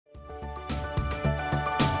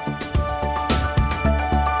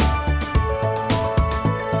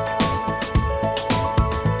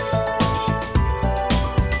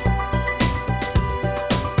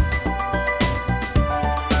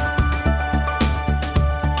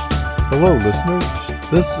Hello, listeners.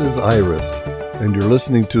 This is Iris, and you're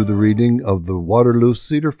listening to the reading of the Waterloo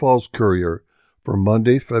Cedar Falls Courier for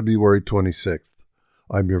Monday, February 26th.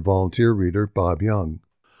 I'm your volunteer reader, Bob Young.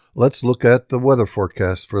 Let's look at the weather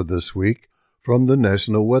forecast for this week from the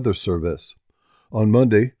National Weather Service. On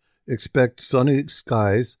Monday, expect sunny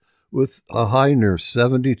skies with a high near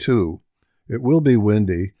 72. It will be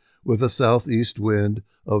windy with a southeast wind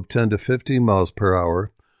of 10 to 15 miles per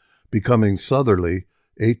hour, becoming southerly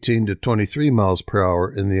 18 to 23 miles per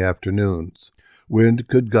hour in the afternoons. Wind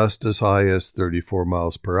could gust as high as 34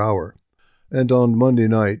 miles per hour. And on Monday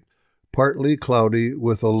night, partly cloudy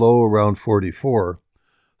with a low around 44.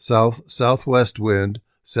 Southwest wind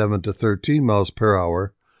 7 to 13 miles per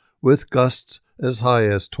hour, with gusts as high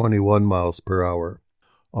as 21 miles per hour.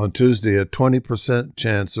 On Tuesday, a 20%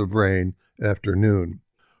 chance of rain afternoon.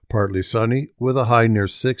 Partly sunny with a high near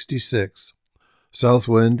 66. South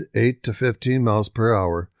wind 8 to 15 miles per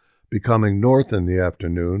hour, becoming north in the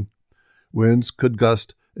afternoon. Winds could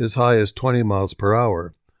gust as high as 20 miles per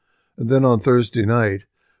hour. And then on Thursday night,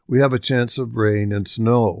 we have a chance of rain and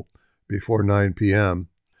snow before 9 p.m.,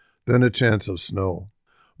 then a chance of snow.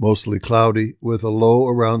 Mostly cloudy with a low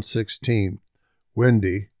around 16.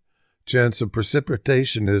 Windy. Chance of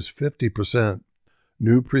precipitation is 50%.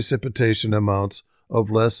 New precipitation amounts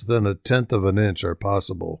of less than 1/10 of an inch are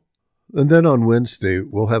possible. And then on Wednesday,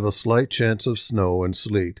 we'll have a slight chance of snow and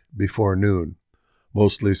sleet before noon.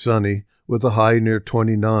 Mostly sunny with a high near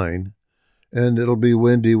 29, and it'll be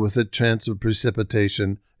windy with a chance of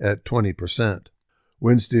precipitation at 20%.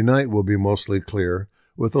 Wednesday night will be mostly clear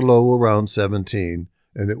with a low around 17,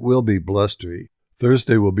 and it will be blustery.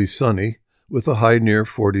 Thursday will be sunny with a high near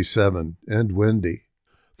 47 and windy.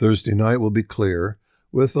 Thursday night will be clear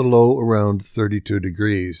with a low around 32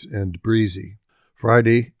 degrees and breezy.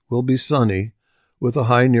 Friday will be sunny with a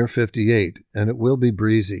high near 58, and it will be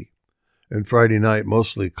breezy. And Friday night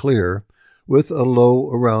mostly clear with a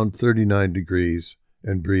low around 39 degrees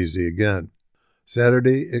and breezy again.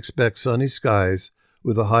 Saturday expect sunny skies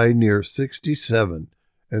with a high near 67,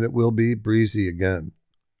 and it will be breezy again.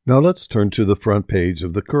 Now let's turn to the front page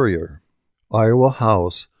of the Courier. Iowa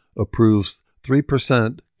House approves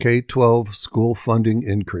 3% K-12 school funding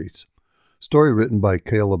increase. Story written by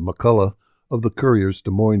Caleb McCullough of the Courier's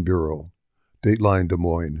Des Moines Bureau. Dateline Des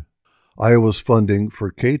Moines. Iowa's funding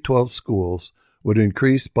for K-12 schools would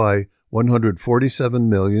increase by $147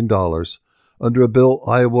 million under a bill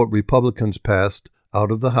Iowa Republicans passed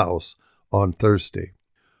out of the House on Thursday.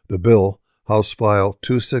 The bill, House File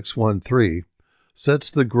 2613,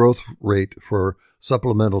 sets the growth rate for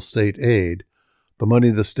supplemental state aid, the money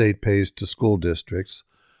the state pays to school districts,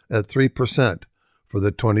 at 3% for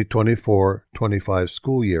the 2024-25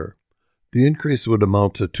 school year. The increase would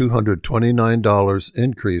amount to $229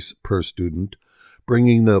 increase per student,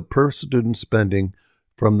 bringing the per-student spending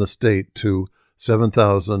from the state to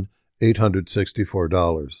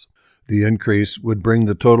 $7,864. The increase would bring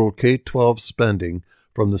the total K-12 spending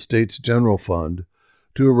from the state's general fund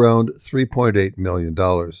to around $3.8 million.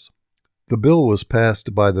 The bill was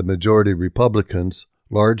passed by the majority Republicans,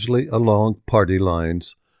 largely along party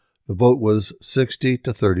lines. The vote was 60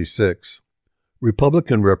 to 36.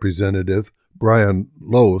 Republican Representative Brian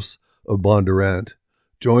Lose of Bondurant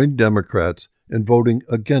joined Democrats in voting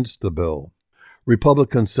against the bill.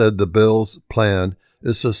 Republicans said the bill's plan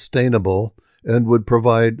is sustainable and would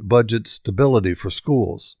provide budget stability for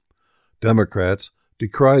schools. Democrats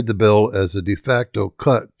decried the bill as a de facto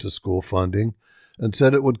cut to school funding and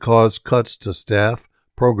said it would cause cuts to staff,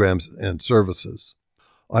 programs, and services.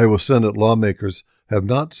 Iowa Senate lawmakers have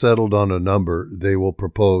not settled on a number they will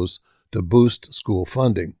propose to boost school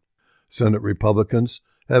funding. Senate Republicans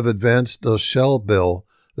have advanced a shell bill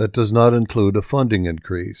that does not include a funding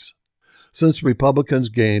increase. Since Republicans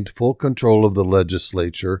gained full control of the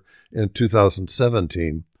legislature in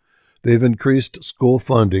 2017, they've increased school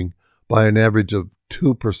funding by an average of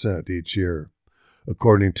 2% each year.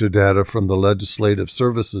 According to data from the Legislative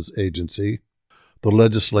Services Agency, the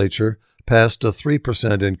legislature passed a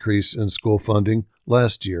 3% increase in school funding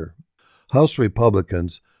last year. House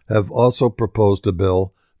Republicans have also proposed a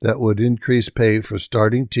bill that would increase pay for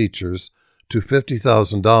starting teachers to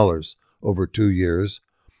 $50,000 over 2 years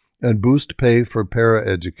and boost pay for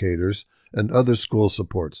paraeducators and other school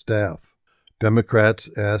support staff. Democrats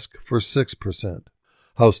ask for 6%.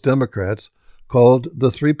 House Democrats called the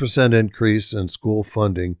 3% increase in school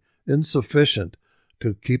funding insufficient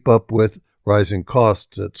to keep up with rising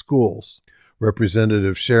costs at schools.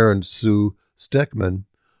 Representative Sharon Sue Steckman,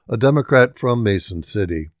 a Democrat from Mason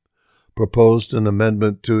City, proposed an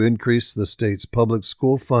amendment to increase the state's public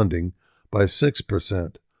school funding by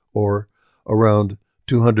 6%, or around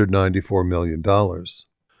 $294 million.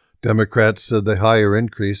 Democrats said the higher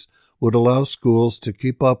increase would allow schools to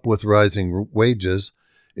keep up with rising wages,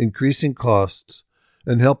 increasing costs,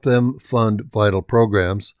 and help them fund vital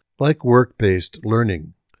programs like work-based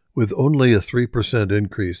learning. With only a 3%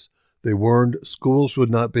 increase, they warned schools would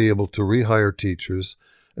not be able to rehire teachers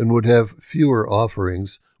and would have fewer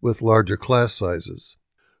offerings with larger class sizes.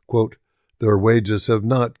 Quote, their wages have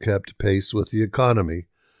not kept pace with the economy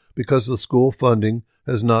because the school funding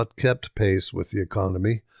has not kept pace with the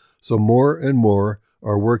economy, so more and more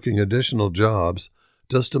are working additional jobs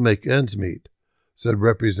just to make ends meet, said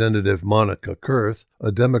Representative Monica Kurth,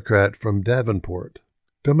 a Democrat from Davenport.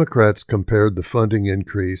 Democrats compared the funding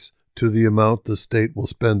increase to the amount the state will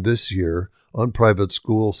spend this year on private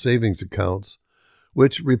school savings accounts,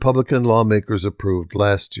 which Republican lawmakers approved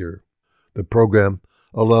last year. The program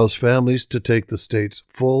allows families to take the state's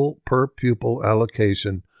full per-pupil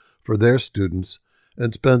allocation for their students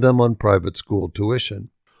and spend them on private school tuition.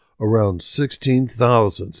 Around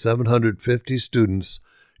 16,750 students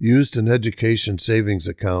used an education savings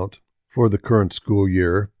account for the current school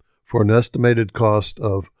year for an estimated cost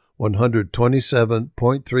of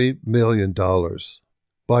 $127.3 million.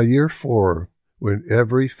 By year 4, when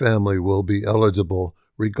every family will be eligible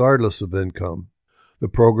regardless of income, the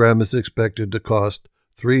program is expected to cost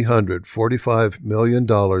 $345 million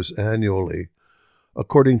annually,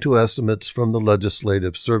 according to estimates from the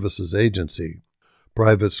Legislative Services Agency.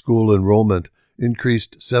 Private school enrollment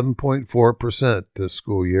increased 7.4% this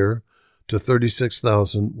school year to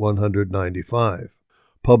 36,195.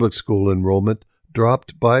 Public school enrollment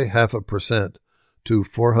dropped by 0.5% to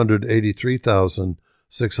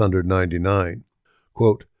 483,699.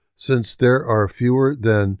 Quote, since there are fewer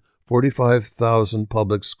than 45,000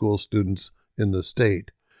 public school students in the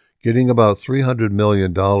state, getting about $300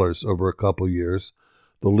 million over a couple years,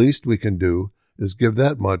 the least we can do is give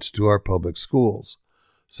that much to our public schools,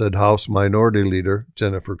 said House Minority Leader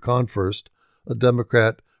Jennifer Confirst, a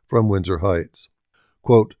Democrat from Windsor Heights.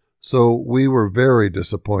 Quote, so we were very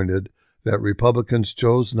disappointed that Republicans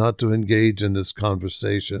chose not to engage in this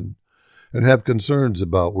conversation and have concerns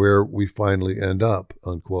about where we finally end up,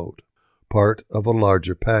 unquote. Part of a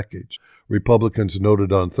larger package. Republicans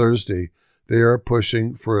noted on Thursday they are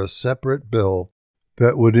pushing for a separate bill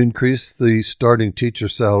that would increase the starting teacher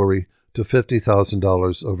salary to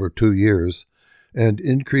 $50,000 over 2 years and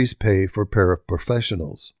increase pay for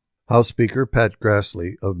paraprofessionals. House Speaker Pat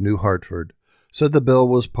Grassley of New Hartford said the bill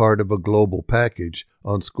was part of a global package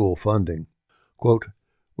on school funding. Quote,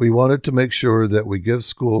 we wanted to make sure that we give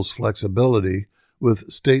schools flexibility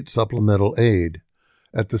with state supplemental aid,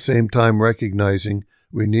 at the same time recognizing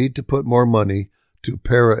we need to put more money to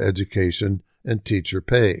paraeducation and teacher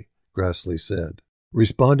pay, Grassley said.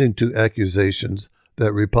 Responding to accusations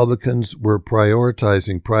that Republicans were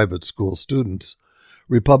prioritizing private school students,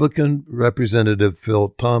 Republican Representative Phil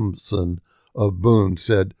Thompson of Boone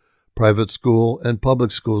said private school and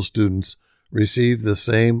public school students receive the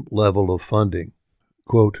same level of funding.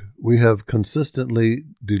 Quote, we have consistently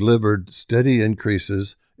delivered steady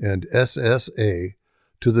increases in SSA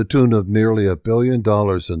to the tune of nearly $1 billion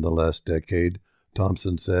in the last decade,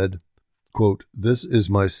 Thompson said. Quote, this is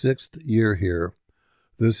my 6th year here.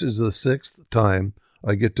 This is the 6th time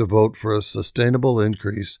I get to vote for a sustainable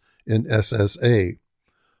increase in SSA,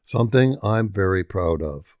 something I'm very proud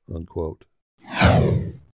of, unquote.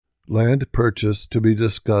 Land purchase to be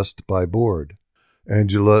discussed by board.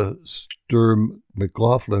 Angela Sturm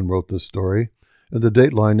McLaughlin wrote the story, and the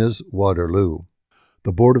dateline is Waterloo.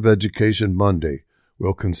 The Board of Education Monday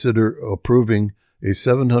will consider approving a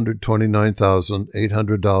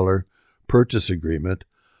 $729,800 purchase agreement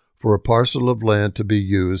for a parcel of land to be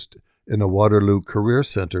used in a Waterloo Career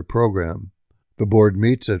Center program. The board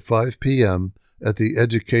meets at 5 p.m. at the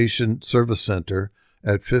Education Service Center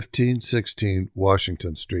at 1516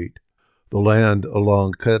 Washington Street. The land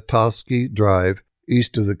along Katowski Drive,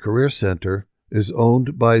 east of the Career Center, is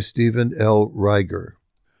owned by Stephen L. Reiger.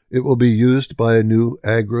 It will be used by a new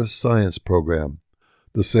agri-science program.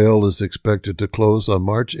 The sale is expected to close on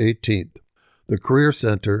March 18th. The Career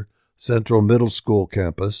Center Central Middle School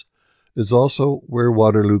campus is also where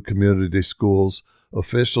Waterloo Community Schools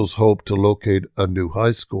officials hope to locate a new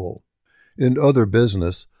high school. In other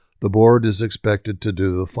business, the board is expected to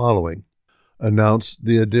do the following: announce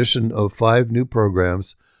the addition of 5 new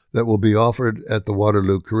programs that will be offered at the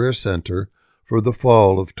Waterloo Career Center for the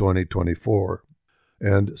fall of 2024,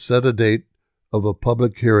 and set a date of a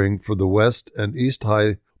public hearing for the West and East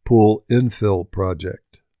High Pool infill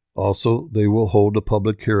project. Also, they will hold a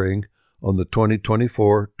public hearing on the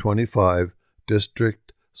 2024-25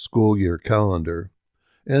 district school year calendar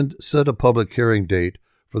and set a public hearing date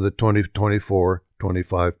for the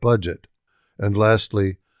 2024-25 budget. And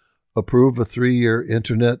lastly, approve a 3-year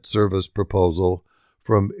internet service proposal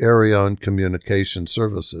from Arion Communication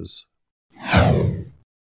Services.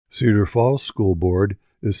 Cedar Falls School Board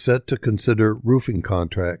is set to consider roofing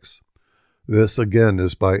contracts. This again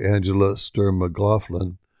is by Angela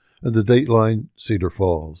Sturm-McLaughlin and the Dateline, Cedar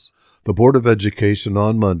Falls. The Board of Education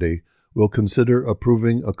on Monday will consider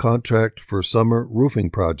approving a contract for summer roofing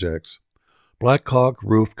projects. Black Hawk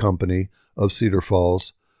Roof Company of Cedar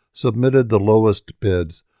Falls submitted the lowest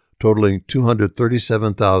bids, totaling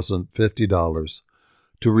 $237,050,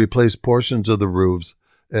 to replace portions of the roofs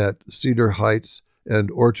at Cedar Heights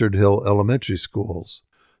and Orchard Hill Elementary Schools.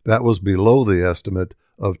 That was below the estimate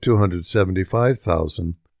of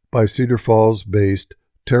 $275,000 by Cedar Falls-based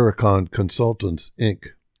Terracon Consultants, Inc.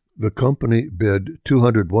 The company bid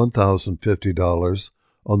 $201,050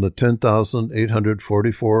 on the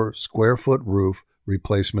 10,844 square foot roof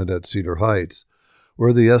replacement at Cedar Heights,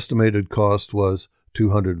 where the estimated cost was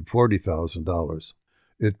 $240,000.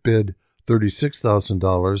 It bid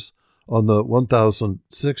 $36,000 on the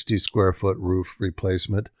 1,060 square foot roof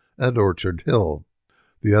replacement at Orchard Hill.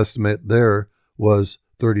 The estimate there was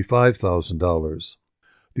 $35,000.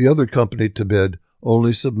 The other company to bid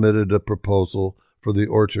only submitted a proposal for the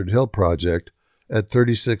Orchard Hill project at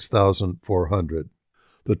 $36,400.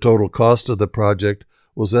 The total cost of the project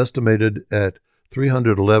was estimated at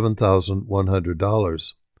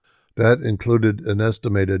 $311,100. That included an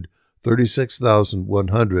estimated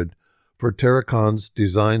 $36,100 for Terracon's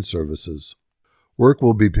design services. Work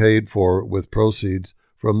will be paid for with proceeds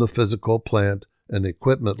from the Physical Plant and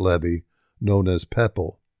Equipment Levy, known as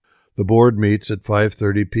PEPL. The board meets at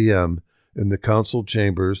 5:30 p.m. in the council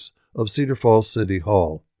chambers of Cedar Falls City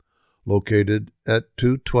Hall, located at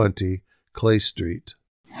 220 Clay Street.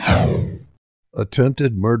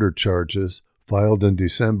 Attempted murder charges filed in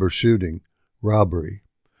December shooting, robbery.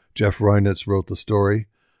 Jeff Reinitz wrote the story,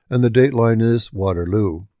 and the dateline is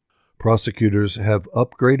Waterloo. Prosecutors have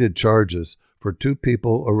upgraded charges for 2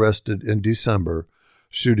 people arrested in December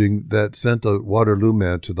shooting that sent a Waterloo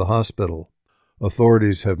man to the hospital.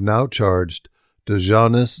 Authorities have now charged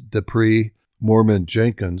Dejanis Dupree Mormon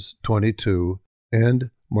Jenkins, 22, and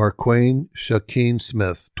Marquain Shakeen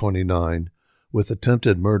Smith, 29, with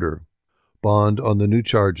attempted murder. Bond on the new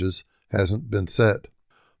charges hasn't been set.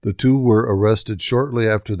 The 2 were arrested shortly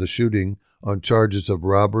after the shooting on charges of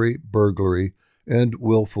robbery, burglary, and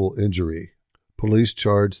willful injury. Police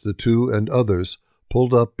charged the 2 and others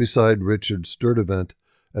pulled up beside Richard Sturdivant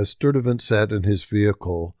as Sturdivant sat in his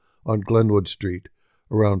vehicle on Glenwood Street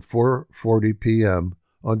around 4:40 p.m.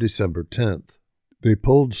 on December 10th. They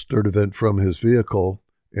pulled Sturdivant from his vehicle,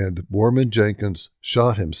 and Mormon Jenkins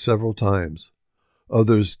shot him several times.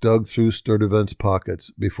 Others dug through Sturdivant's pockets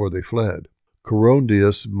before they fled.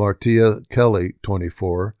 Corondius Martia Kelly,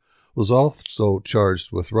 24, was also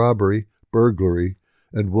charged with robbery, burglary,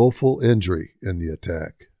 and willful injury in the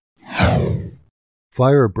attack.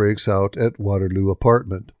 Fire breaks out at Waterloo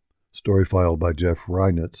apartment. Story filed by Jeff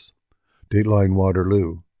Reinitz. Dateline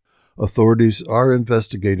Waterloo. Authorities are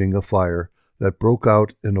investigating a fire that broke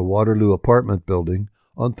out in a Waterloo apartment building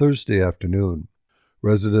on Thursday afternoon.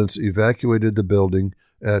 Residents evacuated the building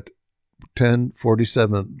at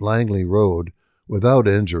 1047 Langley Road without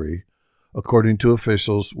injury, according to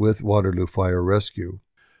officials with Waterloo Fire Rescue.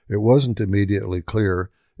 It wasn't immediately clear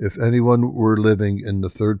if anyone were living in the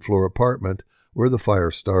third-floor apartment where the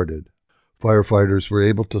fire started. Firefighters were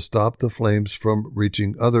able to stop the flames from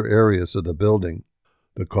reaching other areas of the building.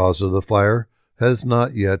 The cause of the fire has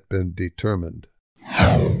not yet been determined.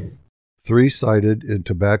 3 cited in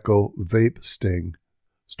tobacco vape sting.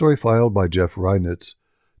 Story filed by Jeff Reinitz.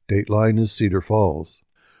 Dateline is Cedar Falls.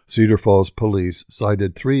 Cedar Falls police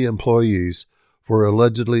cited 3 employees for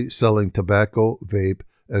allegedly selling tobacco, vape,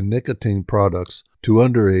 and nicotine products to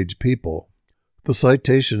underage people. The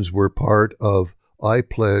citations were part of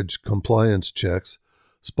iPledge compliance checks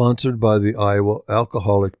sponsored by the Iowa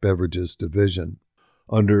Alcoholic Beverages Division.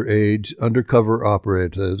 Underage undercover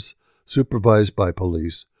operatives, supervised by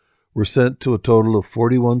police, were sent to a total of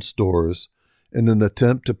 41 stores in an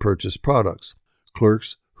attempt to purchase products.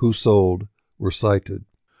 Clerks who sold were cited.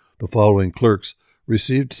 The following clerks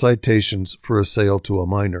received citations for a sale to a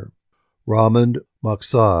minor: Ramand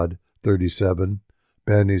Maqsad, 37,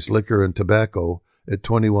 Banny's Liquor and Tobacco at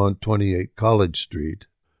 2128 College Street;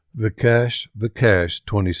 Vikash,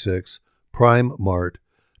 26, Prime Mart,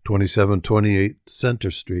 2728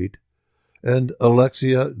 Center Street; and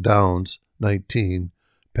Alexia Downs, 19,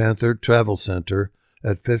 Panther Travel Center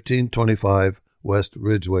at 1525 West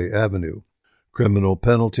Ridgeway Avenue. Criminal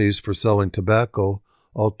penalties for selling tobacco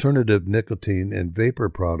alternative nicotine and vapor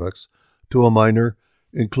products to a minor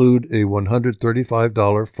include a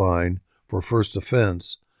 $135 fine for first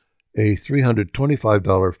offense, a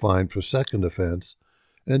 $325 fine for second offense,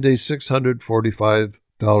 and a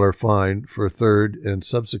 $645 fine for third and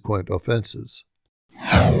subsequent offenses.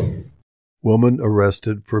 Woman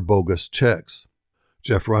arrested for bogus checks.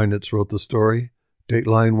 Jeff Reinitz wrote the story.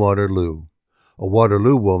 Dateline Waterloo. A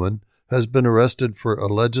Waterloo woman has been arrested for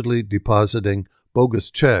allegedly depositing bogus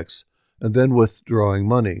checks and then withdrawing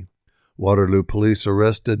money. Waterloo police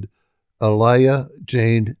arrested Alaya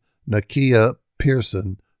Jane Nakia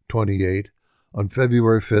Pearson, 28, on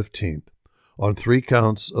February 15th on 3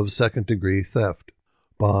 counts of second-degree theft.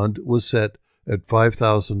 Bond was set at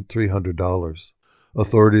 $5,300.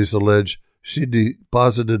 Authorities allege she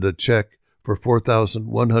deposited a check for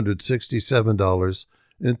 $4,167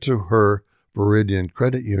 into her Viridian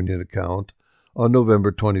Credit Union account on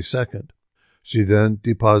November 22nd. She then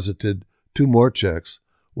deposited 2 more checks,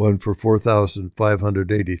 one for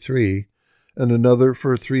 $4,583 and another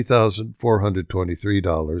for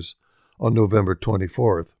 $3,423 on November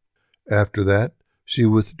 24th. After that, she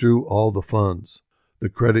withdrew all the funds. The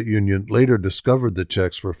credit union later discovered the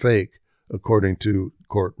checks were fake, according to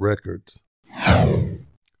court records.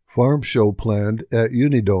 Farm show planned at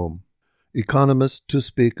Unidome. Economists to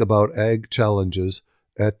speak about ag challenges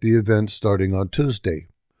at the event starting on Tuesday.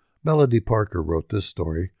 Melody Parker wrote this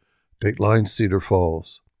story. Dateline Cedar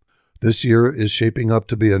Falls. This year is shaping up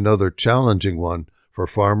to be another challenging one for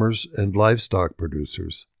farmers and livestock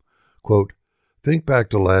producers. Quote, think back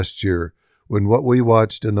to last year when what we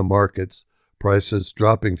watched in the markets, prices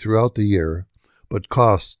dropping throughout the year, but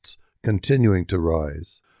costs continuing to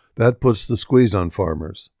rise. That puts the squeeze on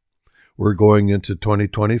farmers. We're going into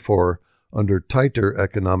 2024 under tighter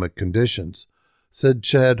economic conditions, said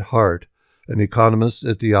Chad Hart, an economist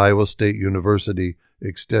at the Iowa State University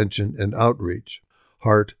Extension and Outreach.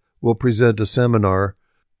 Hart will present a seminar,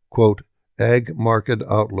 quote, Ag Market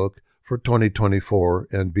Outlook for 2024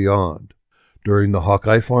 and beyond, during the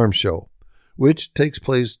Hawkeye Farm Show, which takes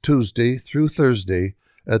place Tuesday through Thursday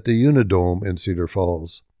at the Unidome in Cedar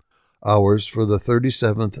Falls. Hours for the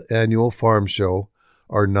 37th Annual Farm Show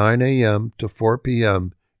are 9 a.m. to 4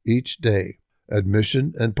 p.m. each day.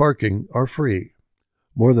 Admission and parking are free.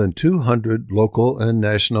 More than 200 local and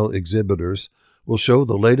national exhibitors will show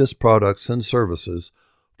the latest products and services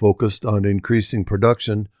focused on increasing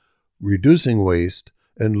production, reducing waste,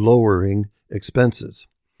 and lowering expenses.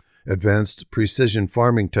 Advanced precision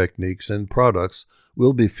farming techniques and products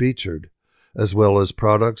will be featured, as well as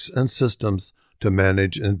products and systems to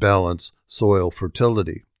manage and balance soil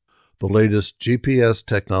fertility. The latest GPS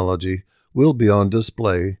technology will be on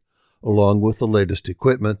display, along with the latest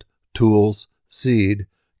equipment, tools, seed,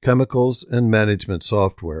 chemicals, and management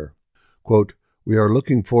software. Quote, we are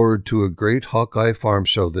looking forward to a great Hawkeye Farm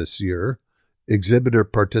Show this year. Exhibitor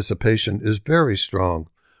participation is very strong,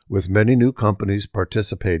 with many new companies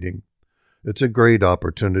participating. It's a great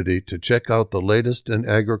opportunity to check out the latest in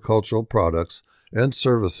agricultural products and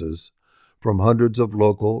services from hundreds of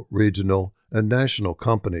local, regional, and national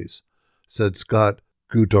companies, said Scott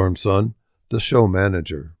Guttormson, the show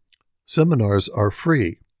manager. Seminars are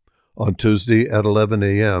free. On Tuesday at 11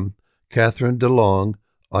 a.m., Catherine DeLong,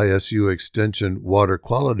 ISU Extension Water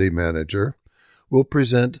Quality Manager, will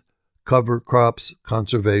present Cover Crops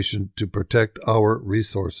Conservation to Protect Our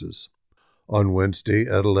Resources. On Wednesday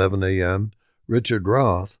at 11 a.m., Richard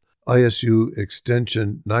Roth, ISU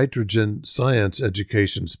Extension Nitrogen Science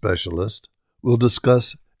Education Specialist, will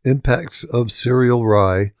discuss impacts of cereal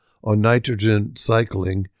rye on nitrogen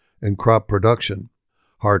cycling and crop production.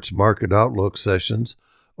 Hart's Market Outlook sessions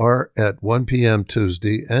are at 1 p.m.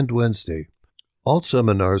 Tuesday and Wednesday. All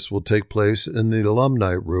seminars will take place in the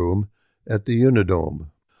Alumni Room at the Unidome.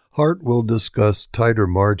 Hart will discuss tighter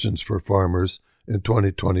margins for farmers in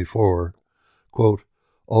 2024. Quote,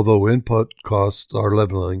 although input costs are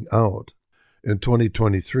leveling out. In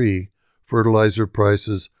 2023, fertilizer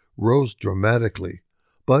prices rose dramatically,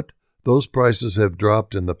 but those prices have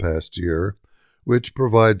dropped in the past year, which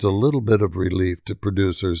provides a little bit of relief to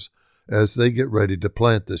producers as they get ready to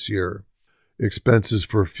plant this year. Expenses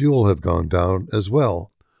for fuel have gone down as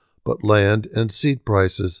well, but land and seed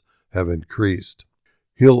prices have increased.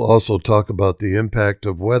 He'll also talk about the impact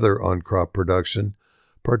of weather on crop production,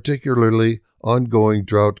 particularly ongoing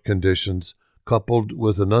drought conditions coupled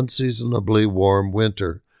with an unseasonably warm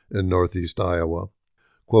winter in northeast Iowa.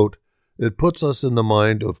 Quote, it puts us in the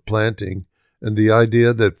mind of planting and the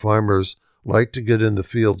idea that farmers like to get in the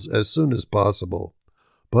fields as soon as possible,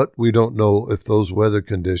 but we don't know if those weather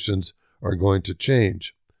conditions are going to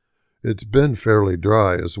change. It's been fairly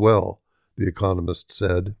dry as well, the economist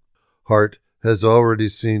said. Hart has already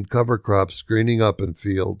seen cover crops screening up in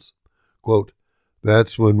fields. Quote,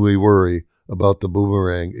 "That's when we worry about the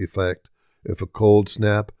boomerang effect if a cold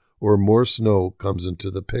snap or more snow comes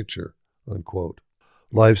into the picture." Unquote.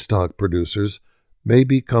 Livestock producers may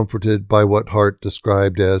be comforted by what Hart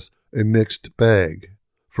described as a mixed bag.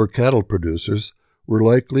 For cattle producers, we're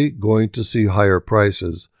likely going to see higher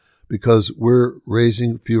prices because we're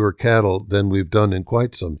raising fewer cattle than we've done in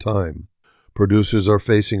quite some time. Producers are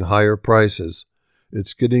facing higher prices.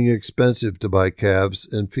 It's getting expensive to buy calves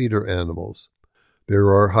and feeder animals. There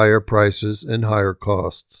are higher prices and higher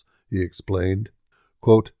costs, he explained.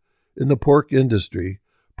 Quote, "In the pork industry,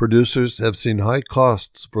 producers have seen high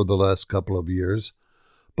costs for the last couple of years,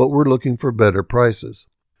 but we're looking for better prices.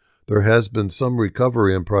 There has been some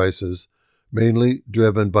recovery in prices, mainly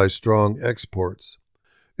driven by strong exports.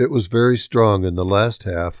 It was very strong in the last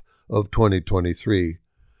half of 2023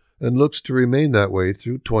 and looks to remain that way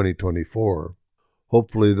through 2024.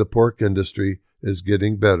 Hopefully the pork industry is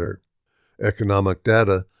getting better. Economic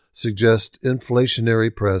data suggest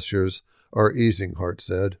inflationary pressures are easing," Hart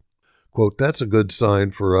said. Quote, "That's a good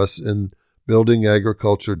sign for us in building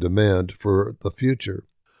agriculture demand for the future.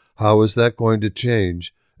 How is that going to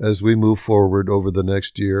change as we move forward over the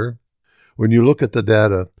next year? When you look at the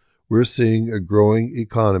data, we're seeing a growing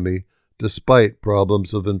economy despite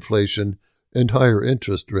problems of inflation and higher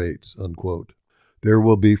interest rates." Unquote. There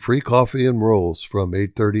will be free coffee and rolls from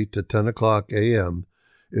 8:30 to 10 o'clock a.m.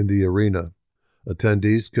 in the arena.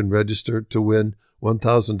 Attendees can register to win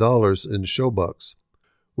 $1,000 in showbucks.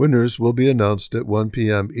 Winners will be announced at 1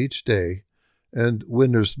 p.m. each day, and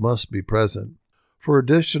winners must be present. For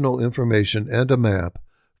additional information and a map,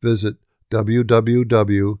 visit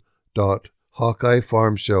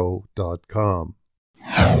www.hawkeyefarmshow.com.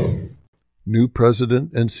 New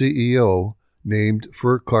president and CEO named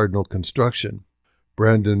for Cardinal Construction.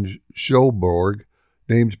 Brandon Schoberg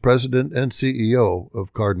named president and CEO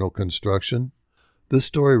of Cardinal Construction. This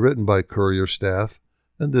story written by Courier staff,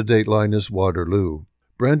 and the dateline is Waterloo.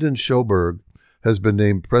 Brandon Schoberg has been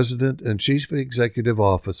named president and chief executive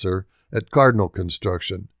officer at Cardinal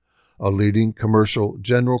Construction, a leading commercial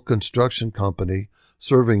general construction company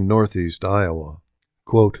serving northeast Iowa.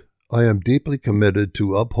 Quote, "I am deeply committed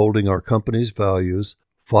to upholding our company's values,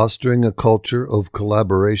 fostering a culture of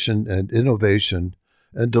collaboration and innovation,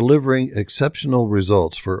 and delivering exceptional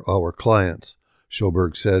results for our clients,"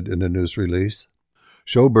 Schoberg said in a news release.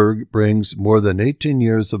 Schoberg brings more than 18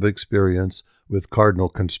 years of experience with Cardinal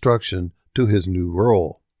Construction to his new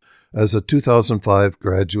role. As a 2005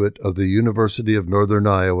 graduate of the University of Northern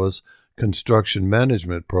Iowa's Construction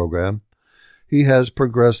Management program, he has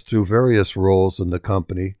progressed through various roles in the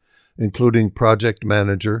company, including project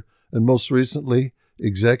manager and most recently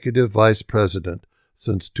executive vice president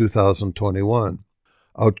since 2021.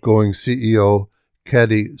 Outgoing CEO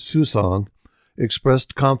Katie Susong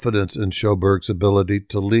expressed confidence in Schoberg's ability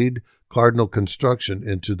to lead Cardinal Construction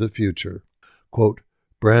into the future. Quote,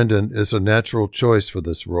 "Brandon is a natural choice for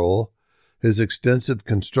this role. His extensive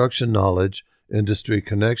construction knowledge, industry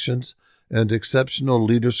connections, and exceptional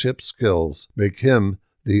leadership skills make him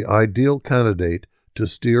the ideal candidate to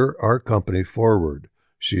steer our company forward,"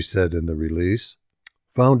 she said in the release.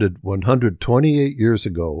 Founded 128 years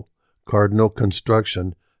ago, Cardinal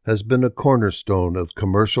Construction has been a cornerstone of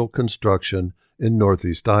commercial construction in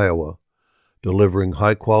northeast Iowa, delivering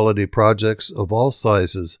high-quality projects of all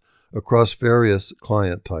sizes across various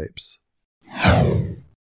client types.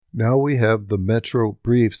 Now we have the Metro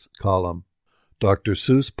Briefs column. Dr.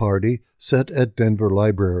 Seuss Party set at Denver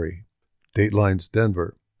Library. Dateline's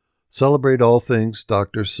Denver. Celebrate all things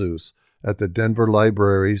Dr. Seuss at the Denver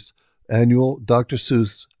Library's annual Dr.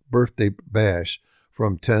 Seuss Birthday Bash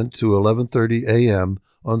from 10 to 11:30 a.m.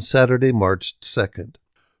 on Saturday, March 2nd.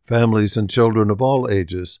 Families and children of all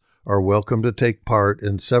ages are welcome to take part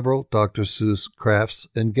in several Dr. Seuss crafts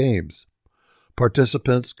and games.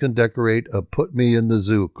 Participants can decorate a Put Me in the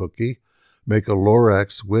Zoo cookie, make a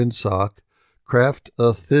Lorax windsock, craft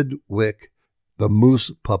a Thidwick, the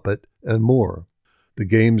Moose puppet, and more. The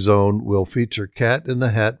game zone will feature Cat in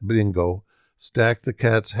the Hat bingo, Stack the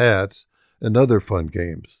Cat's hats, and other fun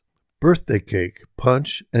games. Birthday cake,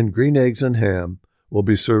 punch, and green eggs and ham will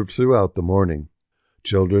be served throughout the morning.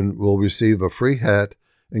 Children will receive a free hat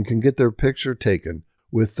and can get their picture taken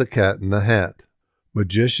with the Cat in the Hat.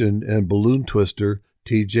 Magician and balloon twister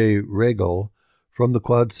T.J. Regal from the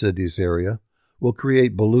Quad Cities area will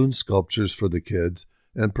create balloon sculptures for the kids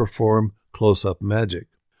and perform close-up magic.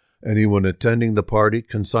 Anyone attending the party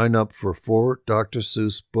can sign up for 4 Dr.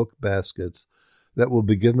 Seuss book baskets that will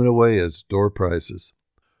be given away as door prizes.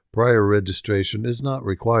 Prior registration is not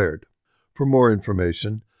required. For more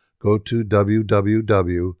information, go to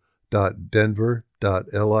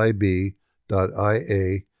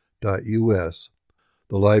www.denver.lib.ia.us,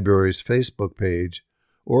 the library's Facebook page,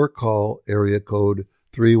 or call area code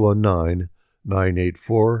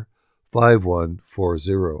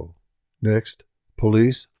 319-984-5140. Next,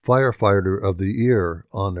 Police Firefighter of the Year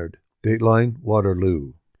honored. Dateline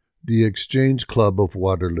Waterloo. The Exchange Club of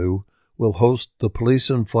Waterloo will host the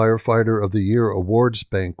Police and Firefighter of the Year Awards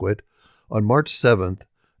Banquet on March 7th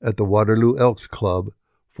at the Waterloo Elks Club,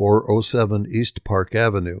 407 East Park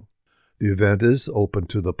Avenue. The event is open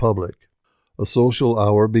to the public. A social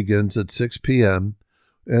hour begins at 6 p.m.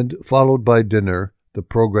 and followed by dinner, the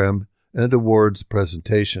program, and awards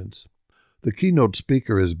presentations. The keynote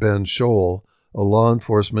speaker is Ben Scholl, a law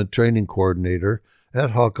enforcement training coordinator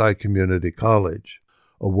at Hawkeye Community College.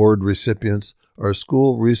 Award recipients are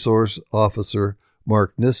School Resource Officer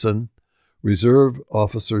Mark Nissen, Reserve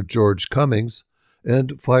Officer George Cummings,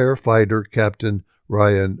 and Firefighter Captain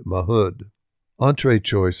Ryan Mahood. Entree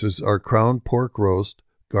choices are crown pork roast,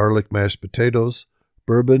 garlic mashed potatoes,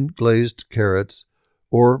 bourbon glazed carrots,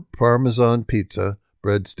 or Parmesan pizza,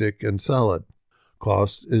 breadstick, and salad.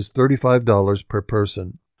 Cost is $35 per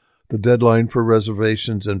person. The deadline for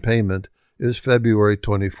reservations and payment is February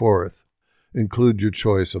 24th. Include your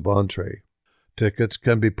choice of entree. Tickets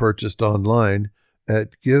can be purchased online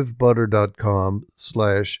at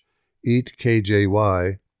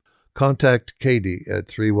givebutter.com/eatkjy. Contact Katie at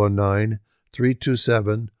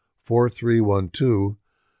 319-327-4312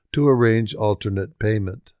 to arrange alternate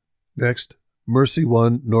payment. Next, Mercy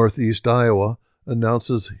One Northeast Iowa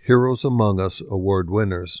announces Heroes Among Us Award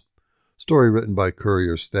winners. Story written by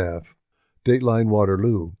Courier staff. Dateline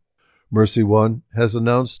Waterloo. Mercy One has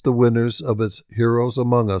announced the winners of its Heroes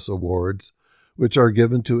Among Us Awards, which are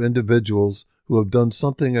given to individuals who have done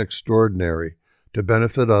something extraordinary to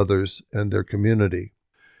benefit others and their community.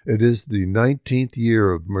 It is the 19th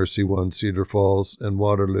year of Mercy One Cedar Falls and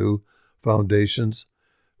Waterloo Foundations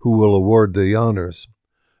who will award the honors,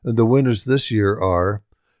 and the winners this year are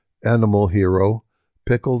Animal Hero,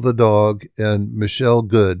 Pickle the Dog, and Michelle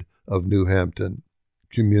Good of New Hampton.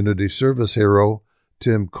 Community Service Hero,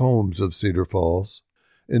 Tim Combs of Cedar Falls.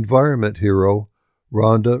 Environment Hero,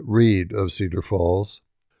 Rhonda Reed of Cedar Falls.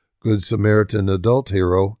 Good Samaritan Adult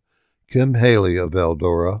Hero, Kim Haley of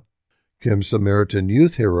Eldora. Kim Samaritan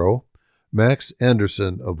Youth Hero, Max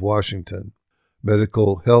Anderson of Washington.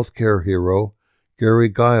 Medical Healthcare Hero, Gary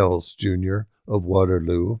Giles, Jr. of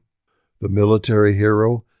Waterloo. The Military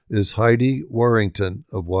Hero is Heidi Warrington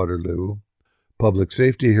of Waterloo. Public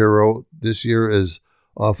Safety Hero this year is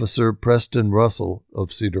Officer Preston Russell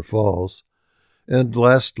of Cedar Falls. And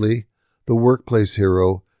lastly, the Workplace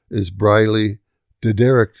Hero is Briley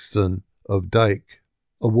Diderickson of Dyke.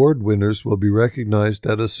 Award winners will be recognized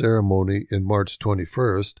at a ceremony in March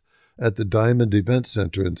 21st at the Diamond Event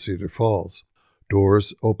Center in Cedar Falls.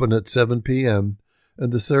 Doors open at 7 p.m.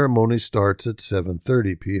 and the ceremony starts at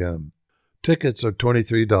 7:30 p.m. Tickets are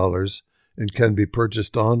 $23 and can be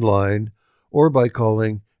purchased online or by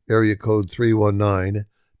calling area code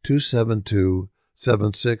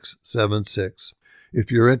 319-272-7676.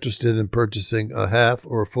 If you're interested in purchasing a half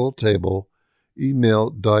or full table, email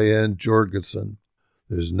Diane Jorgensen.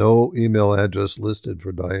 There's no email address listed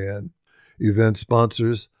for Diane. Event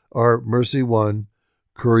sponsors are Mercy One,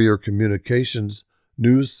 Courier Communications,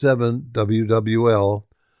 News 7 WWL,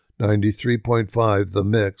 93.5 The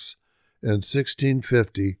Mix, and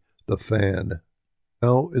 1650 The Fan.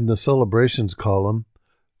 Now, in the celebrations column,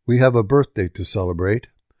 we have a birthday to celebrate.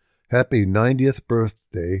 Happy 90th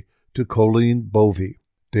birthday to Colleen Bovey.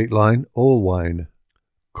 Dateline Olwine.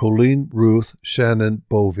 Colleen Ruth Shannon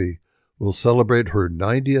Bovey will celebrate her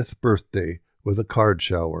 90th birthday with a card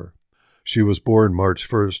shower. She was born March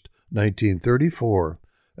 1st, 1934,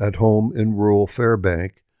 at home in rural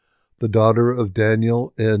Fairbank, the daughter of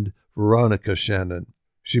Daniel and Veronica Shannon.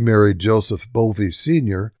 She married Joseph Bovey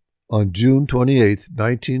Sr. on June 28,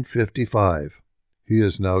 1955. He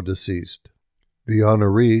is now deceased. The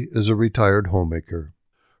honoree is a retired homemaker.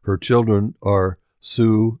 Her children are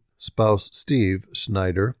Sue, spouse Steve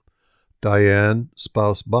Snyder, Diane,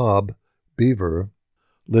 spouse Bob Beaver,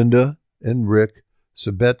 Linda and Rick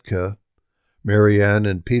Sabetka, Marianne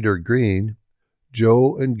and Peter Green,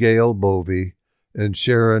 Joe and Gail Bovey, and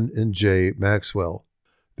Sharon and Jay Maxwell.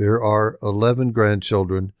 There are 11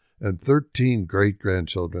 grandchildren and 13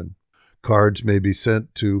 great-grandchildren. Cards may be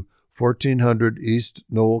sent to 1400 East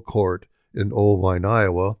Knoll Court in Olwine,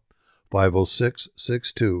 Iowa,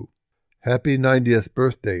 50662. Happy 90th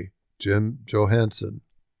birthday, Jim Johansson.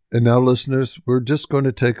 And now, listeners, we're just going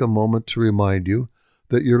to take a moment to remind you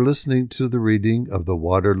that you're listening to the reading of the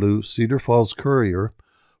Waterloo Cedar Falls Courier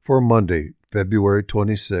for Monday, February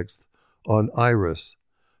 26th on IRIS.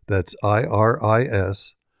 That's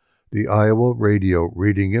IRIS, the Iowa Radio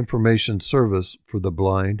Reading Information Service for the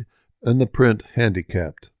Blind and the Print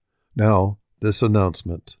Handicapped. Now, this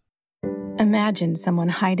announcement. Imagine someone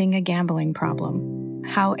hiding a gambling problem.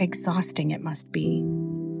 How exhausting it must be,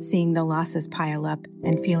 seeing the losses pile up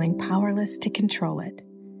and feeling powerless to control it.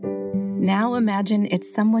 Now imagine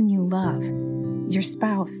it's someone you love, your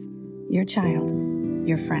spouse, your child,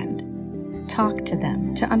 your friend. Talk to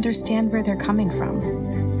them to understand where they're coming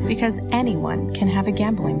from, because anyone can have a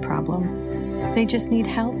gambling problem. They just need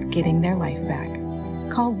help getting their life back.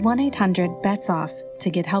 Call 1-800-BETS-OFF to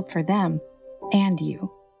get help for them and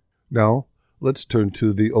you. Now, let's turn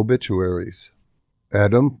to the obituaries.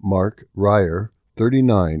 Adam Mark Ryer,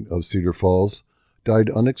 39, of Cedar Falls,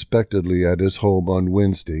 died unexpectedly at his home on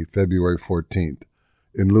Wednesday, February 14th.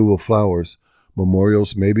 In lieu of flowers,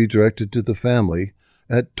 memorials may be directed to the family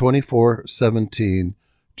at 2417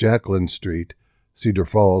 Jacqueline Street, Cedar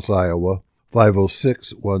Falls, Iowa,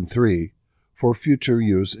 50613, for future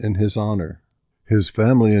use in his honor. His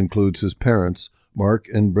family includes his parents, Mark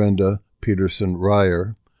and Brenda Peterson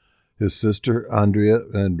Ryer, his sister Andrea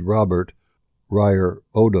and Robert Ryer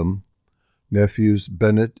Odom, nephews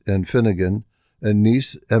Bennett and Finnegan, and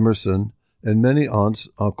niece Emerson, and many aunts,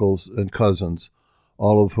 uncles, and cousins,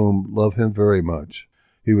 all of whom love him very much.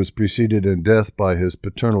 He was preceded in death by his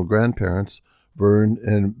paternal grandparents, Vern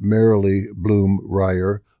and Marilee Bloom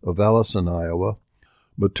Ryer of Allison, Iowa,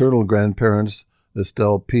 maternal grandparents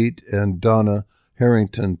Estelle Pete and Donna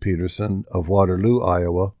Harrington Peterson of Waterloo,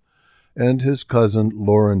 Iowa, and his cousin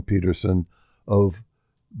Lauren Peterson of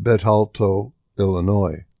Bethalto,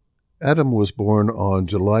 Illinois. Adam was born on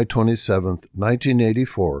July 27,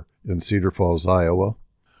 1984, in Cedar Falls, Iowa.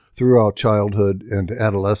 Throughout childhood and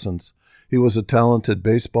adolescence, he was a talented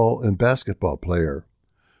baseball and basketball player.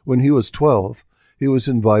 When he was 12, he was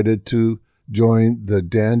invited to join the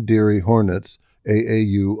Dan Deary Hornets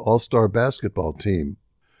AAU All-Star basketball team.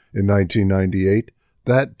 In 1998,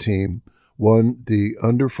 that team won the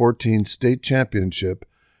Under-14 state championship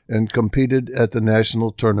and competed at the national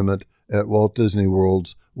tournament at Walt Disney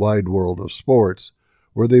World's Wide World of Sports,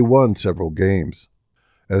 where they won several games.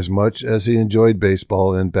 As much as he enjoyed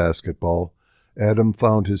baseball and basketball, Adam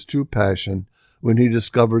found his true passion when he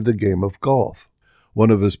discovered the game of golf. One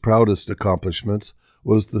of his proudest accomplishments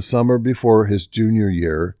was the summer before his junior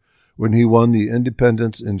year, when he won the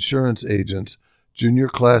Independence Insurance Agents Junior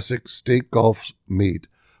Classic State Golf Meet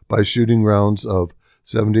by shooting rounds of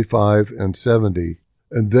 75 and 70,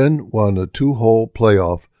 and then won a 2-hole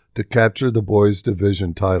playoff to capture the boys'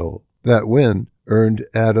 division title. That win earned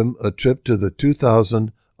Adam a trip to the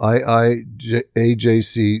 2000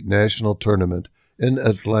 IIJC National Tournament in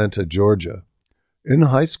Atlanta, Georgia. In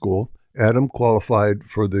high school, Adam qualified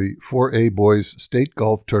for the 4A Boys State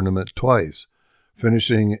Golf Tournament twice,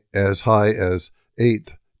 finishing as high as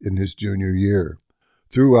 8th in his junior year.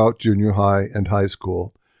 Throughout junior high and high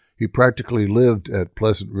school, he practically lived at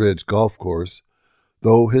Pleasant Ridge Golf Course,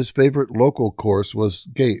 though his favorite local course was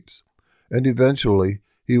Gates, and eventually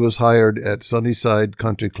he was hired at Sunnyside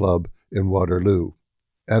Country Club in Waterloo.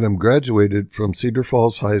 Adam graduated from Cedar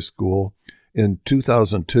Falls High School in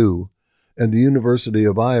 2002 and the University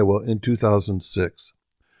of Iowa in 2006.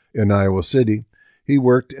 In Iowa City, he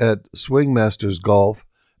worked at Swing Masters Golf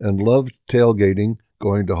and loved tailgating,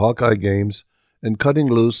 going to Hawkeye games, and cutting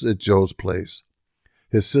loose at Joe's Place.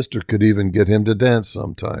 His sister could even get him to dance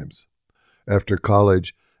sometimes. After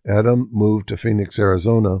college, Adam moved to Phoenix,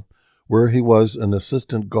 Arizona, where he was an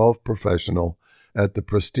assistant golf professional at the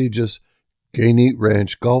prestigious Gainey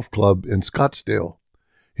Ranch Golf Club in Scottsdale.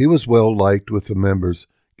 He was well liked with the members,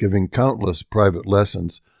 giving countless private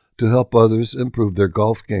lessons to help others improve their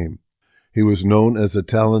golf game. He was known as a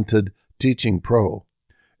talented teaching pro.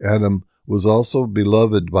 Adam was also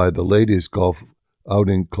beloved by the ladies' golf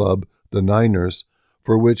outing club, the Niners,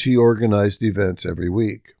 for which he organized events every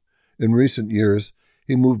week. In recent years,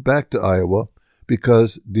 he moved back to Iowa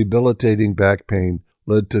because debilitating back pain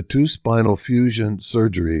led to 2 spinal fusion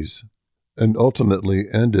surgeries and ultimately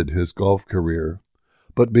ended his golf career.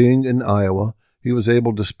 But being in Iowa, he was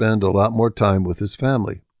able to spend a lot more time with his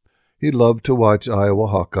family. He loved to watch Iowa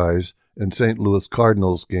Hawkeyes and St. Louis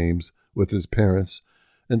Cardinals games with his parents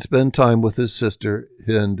and spend time with his sister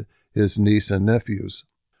and his niece and nephews.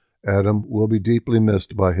 Adam will be deeply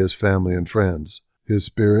missed by his family and friends. His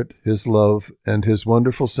spirit, his love, and his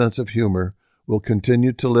wonderful sense of humor will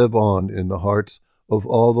continue to live on in the hearts of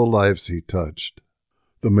all the lives he touched.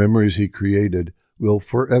 The memories he created will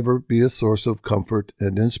forever be a source of comfort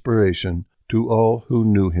and inspiration to all who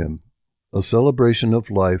knew him. A celebration of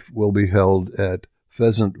life will be held at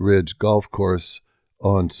Pheasant Ridge Golf Course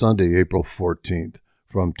on Sunday, April 14th,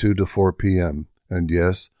 from 2 to 4 p.m. And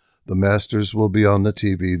yes, the Masters will be on the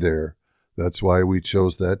TV there. That's why we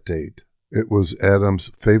chose that date. It was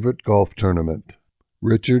Adam's favorite golf tournament.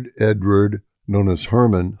 Richard Edward, known as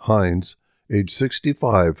Herman Hines, age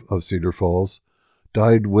 65, of Cedar Falls,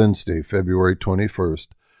 died Wednesday, February 21st,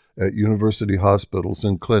 at University Hospitals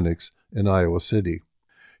and Clinics in Iowa City.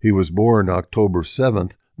 He was born October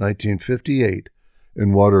 7, 1958,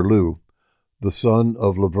 in Waterloo, the son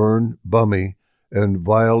of Laverne Bummy and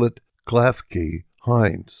Violet Klafke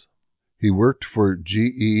Hines. He worked for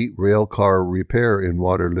GE Railcar Repair in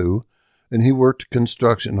Waterloo, and he worked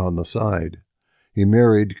construction on the side. He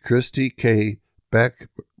married Christy K.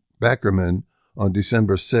 Backerman on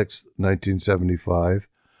December 6, 1975,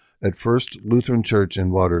 at First Lutheran Church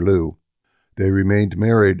in Waterloo. They remained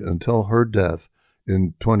married until her death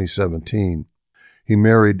in 2017. He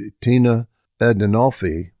married Tina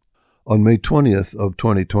Adinolfi on May 20th of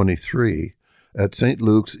 2023 at St.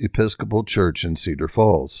 Luke's Episcopal Church in Cedar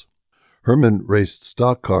Falls. Herman raced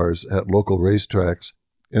stock cars at local racetracks,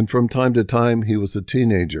 and from time to time he was a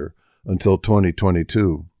teenager until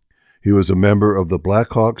 2022. He was a member of the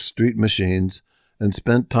Blackhawk Street Machines and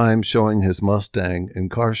spent time showing his Mustang in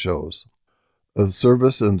car shows. A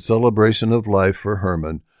service and celebration of life for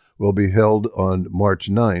Herman will be held on March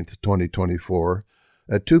 9th, 2024,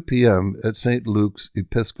 at 2 p.m. at St. Luke's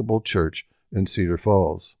Episcopal Church in Cedar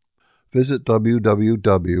Falls. Visit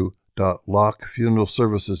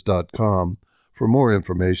www.lockfuneralservices.com for more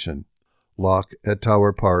information. Locke at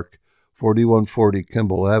Tower Park, 4140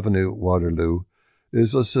 Kimball Avenue, Waterloo,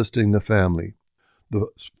 is assisting the family. The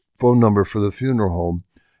phone number for the funeral home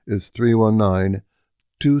is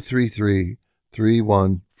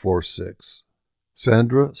 319-233-3146.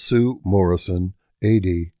 Sandra Sue Morrison,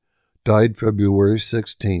 80, died February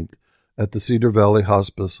 16th at the Cedar Valley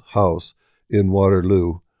Hospice House in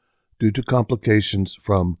Waterloo due to complications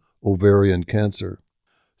from ovarian cancer.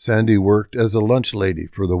 Sandy worked as a lunch lady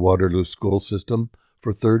for the Waterloo school system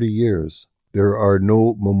for 30 years. There are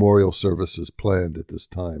no memorial services planned at this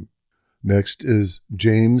time. Next is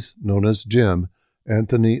James, known as Jim,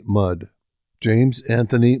 Anthony Mudd. James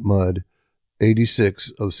Anthony Mudd,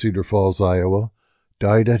 86, of Cedar Falls, Iowa,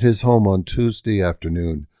 died at his home on Tuesday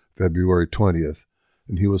afternoon, February 20th,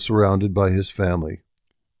 and he was surrounded by his family.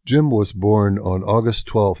 Jim was born on August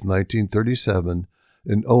 12, 1937,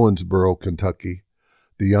 in Owensboro, Kentucky,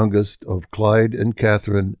 the youngest of Clyde and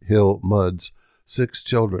Catherine Hill Mudd's 6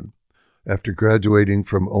 children. After graduating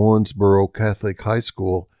from Owensboro Catholic High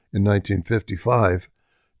School in 1955,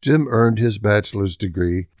 Jim earned his bachelor's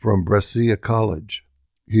degree from Brescia College.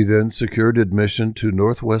 He then secured admission to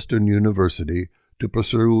Northwestern University to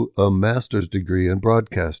pursue a master's degree in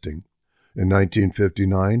broadcasting. In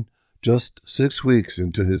 1959, just 6 weeks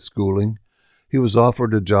into his schooling, he was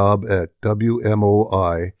offered a job at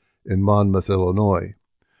WMOI in Monmouth, Illinois.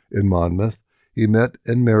 In Monmouth, he met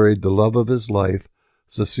and married the love of his life,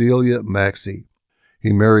 Cecilia Maxey.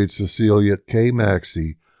 He married Cecilia K.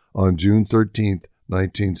 Maxey on June 13,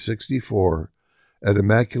 1964, at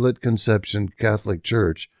Immaculate Conception Catholic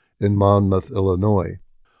Church in Monmouth, Illinois.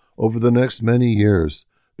 Over the next many years,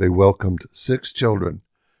 they welcomed 6 children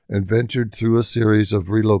and ventured through a series of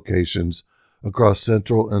relocations across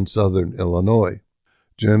central and southern Illinois.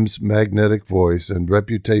 Jim's magnetic voice and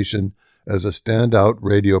reputation as a standout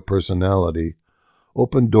radio personality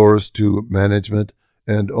opened doors to management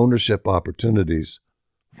and ownership opportunities,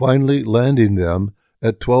 finally landing them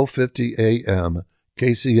at 12:50 a.m.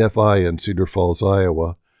 KCFI in Cedar Falls,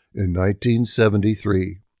 Iowa, in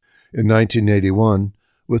 1973. In 1981,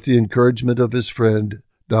 with the encouragement of his friend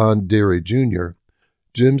Don Deary Jr.,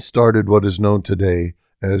 Jim started what is known today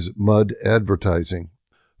as Mudd Advertising.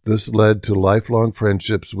 This led to lifelong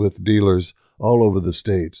friendships with dealers all over the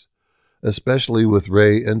states, especially with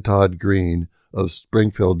Ray and Todd Green of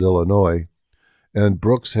Springfield, Illinois, and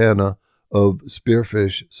Brooks Hanna of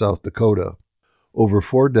Spearfish, South Dakota. Over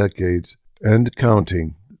 4 decades and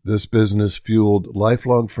counting, this business fueled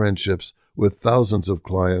lifelong friendships with thousands of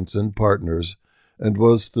clients and partners and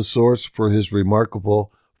was the source for his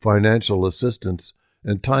remarkable financial assistance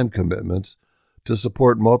and time commitments to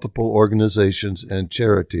support multiple organizations and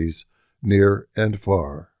charities near and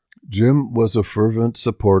far. Jim was a fervent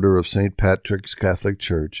supporter of St. Patrick's Catholic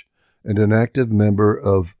Church and an active member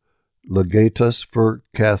of Legatus for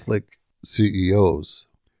Catholic CEOs.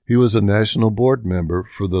 He was a national board member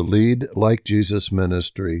for the Lead Like Jesus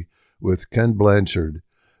Ministry with Ken Blanchard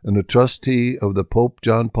and a trustee of the Pope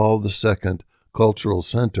John Paul II Cultural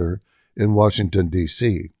Center in Washington,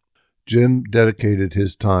 D.C. Jim dedicated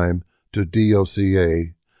his time to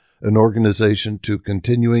DOCA, an organization to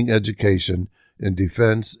continuing education in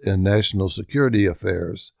defense and national security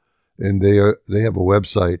affairs, and they have a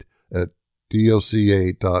website at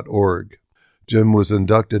doca.org. Jim was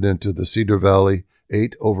inducted into the Cedar Valley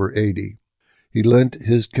 8/80. He lent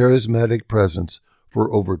his charismatic presence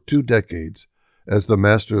for over 2 decades as the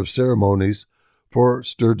master of ceremonies for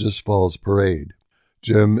Sturgis Falls Parade.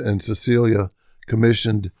 Jim and Cecilia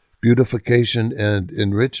commissioned beautification and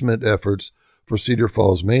enrichment efforts for Cedar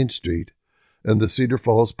Falls Main Street and the Cedar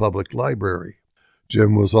Falls Public Library.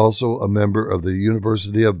 Jim was also a member of the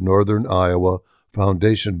University of Northern Iowa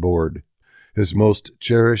Foundation Board. His most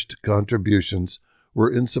cherished contributions were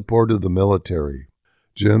in support of the military.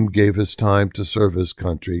 Jim gave his time to serve his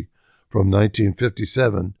country from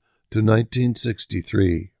 1957 to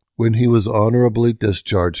 1963, when he was honorably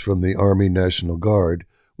discharged from the Army National Guard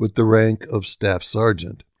with the rank of Staff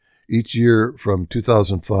Sergeant. Each year from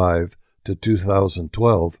 2005 to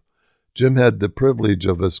 2012, Jim had the privilege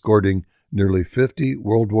of escorting nearly 50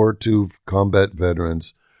 World War II combat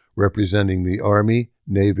veterans representing the Army,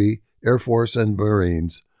 Navy, Air Force, and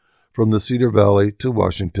Marines from the Cedar Valley to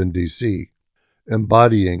Washington, D.C.,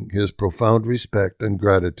 embodying his profound respect and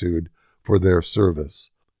gratitude for their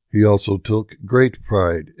service. He also took great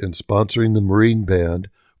pride in sponsoring the Marine Band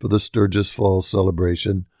for the Sturgis Falls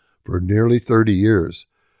celebration for nearly 30 years,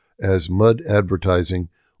 as Mud Advertising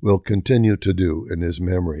will continue to do in his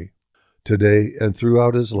memory. Today and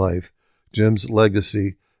throughout his life, Jim's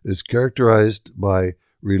legacy is characterized by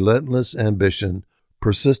relentless ambition,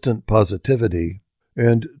 persistent positivity,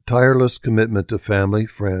 and tireless commitment to family,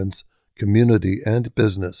 friends, community, and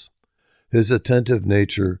business. His attentive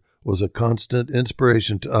nature was a constant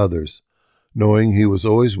inspiration to others, knowing he was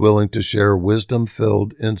always willing to share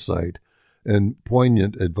wisdom-filled insight and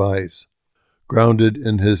poignant advice. Grounded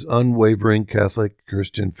in his unwavering Catholic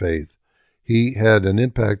Christian faith, he had an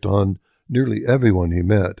impact on nearly everyone he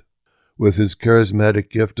met. With his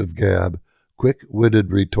charismatic gift of gab,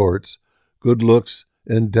 quick-witted retorts, good looks,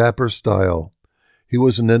 and dapper style, he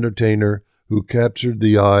was an entertainer who captured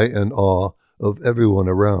the eye and awe of everyone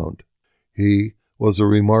around. He was a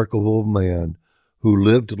remarkable man who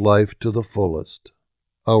lived life to the fullest.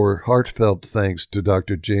 Our heartfelt thanks to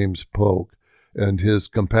Dr. James Polk and his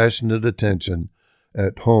compassionate attention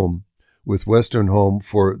at home with Western Home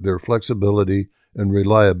for their flexibility and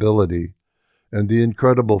reliability, and the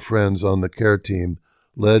incredible friends on the care team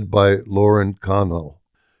led by Lauren Connell,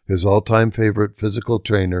 his all-time favorite physical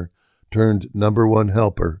trainer turned #1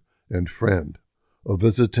 helper and friend. A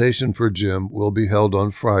visitation for Jim will be held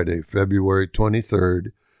on Friday, February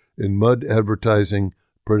 23rd in Mud Advertising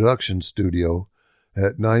Production Studio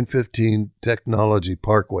at 915 Technology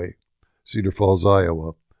Parkway, Cedar Falls,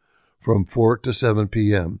 Iowa, from 4 to 7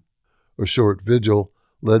 p.m. A short vigil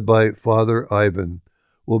led by Father Ivan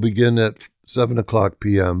will begin at 7 o'clock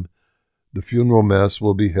p.m. The funeral mass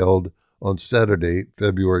will be held on Saturday,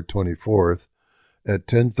 February 24th at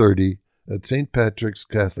 10:30 at St. Patrick's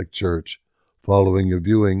Catholic Church, following a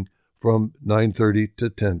viewing from 9:30 to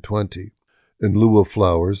 10:20. In lieu of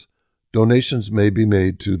flowers, donations may be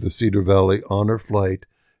made to the Cedar Valley Honor Flight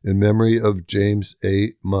in memory of James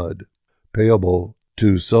A. Mudd, payable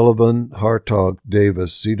to Sullivan Hartog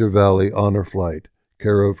Davis Cedar Valley Honor Flight,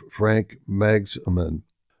 care of Frank Magsman,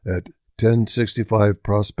 at 1065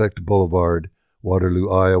 Prospect Boulevard, Waterloo,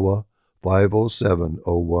 Iowa,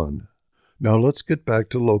 50701. Now let's get back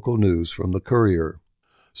to local news from the Courier.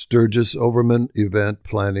 Sturgis Overman event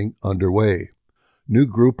planning underway. New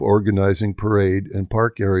group organizing parade and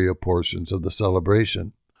park area portions of the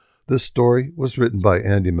celebration. This story was written by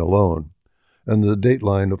Andy Malone, and the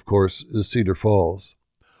dateline, of course, is Cedar Falls.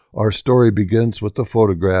 Our story begins with a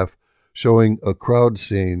photograph showing a crowd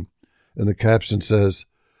scene, and the caption says,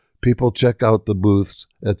 "People check out the booths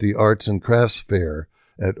at the Arts and Crafts Fair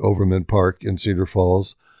at Overman Park in Cedar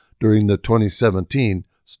Falls during the 2017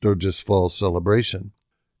 Sturgis Falls celebration."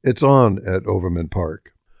 It's on at Overman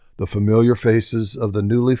Park. The familiar faces of the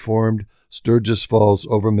newly formed Sturgis Falls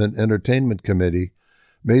Overman Entertainment Committee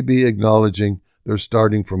may be acknowledging they're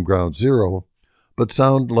starting from ground zero, but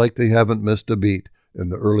sound like they haven't missed a beat in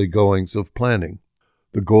the early goings of planning.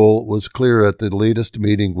 The goal was clear at the latest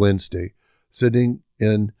meeting Wednesday, sitting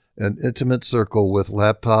in an intimate circle with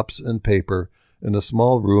laptops and paper in a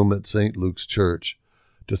small room at St. Luke's Church,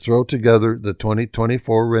 to throw together the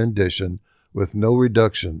 2024 rendition with no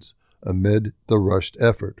reductions amid the rushed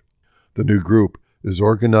effort. The new group is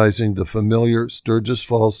organizing the familiar Sturgis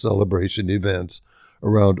Falls celebration events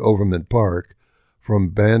around Overman Park, from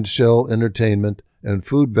band shell entertainment and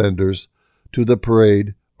food vendors to the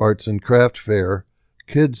parade, arts and craft fair,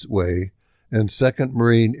 Kids Way, and 2nd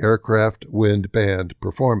Marine Aircraft Wind Band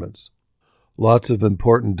performance. Lots of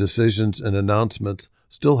important decisions and announcements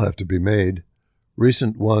still have to be made.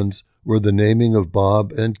 Recent ones were the naming of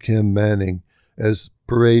Bob and Kim Manning as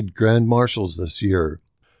parade grand marshals this year.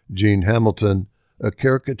 Gene Hamilton, a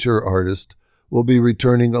caricature artist, will be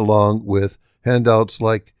returning along with handouts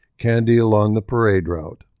like candy along the parade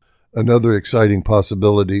route. Another exciting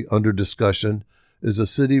possibility under discussion is a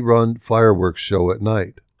city-run fireworks show at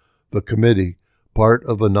night. The committee, part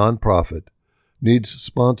of a nonprofit, needs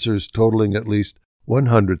sponsors totaling at least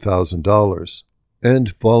 $100,000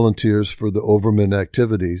 and volunteers for the Overman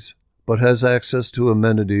activities, but has access to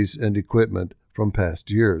amenities and equipment from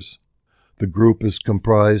past years. The group is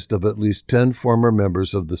comprised of at least 10 former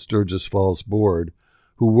members of the Sturgis Falls Board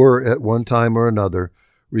who were at one time or another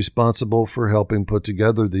responsible for helping put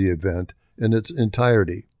together the event in its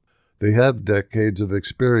entirety. They have decades of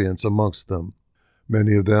experience amongst them.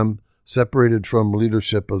 Many of them separated from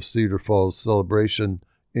leadership of Cedar Falls Celebration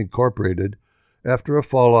Incorporated after a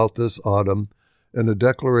fallout this autumn and a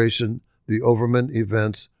declaration the Overman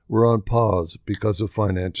events were on pause because of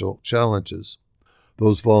financial challenges.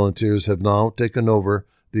 Those volunteers have now taken over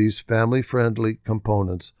these family-friendly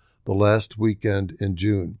components the last weekend in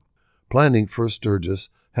June. Planning for Sturgis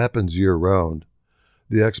happens year-round.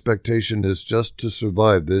 The expectation is just to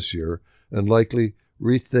survive this year and likely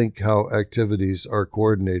rethink how activities are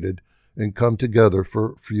coordinated and come together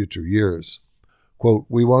for future years. Quote,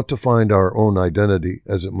 "We want to find our own identity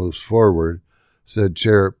as it moves forward," said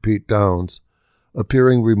Chair Pete Downs,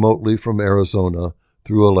 appearing remotely from Arizona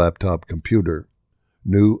through a laptop computer.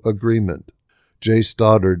 New agreement. Jay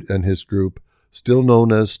Stoddard and his group, still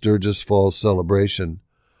known as Sturgis Falls Celebration,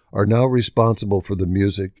 are now responsible for the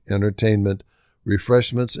music, entertainment,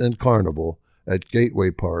 refreshments, and carnival at Gateway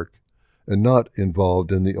Park and not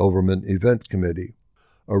involved in the Overman Event Committee.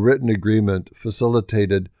 A written agreement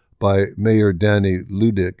facilitated by Mayor Danny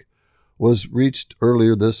Ludick was reached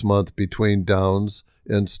earlier this month between Downs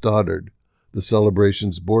and Stoddard, the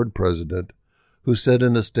celebration's board president, who said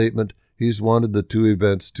in a statement he's wanted the two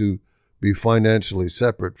events to be financially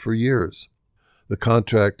separate for years. The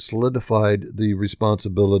contract solidified the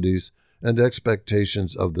responsibilities and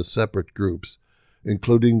expectations of the separate groups,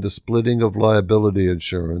 including the splitting of liability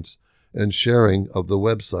insurance and sharing of the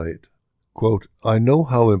website. Quote, "I know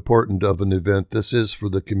how important of an event this is for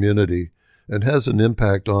the community and has an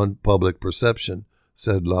impact on public perception,"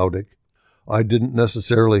 said Laudick. "I didn't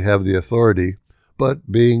necessarily have the authority,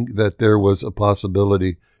 but being that there was a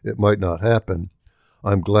possibility it might not happen,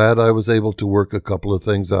 I'm glad I was able to work a couple of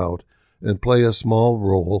things out and play a small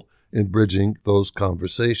role in bridging those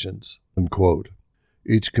conversations." Unquote.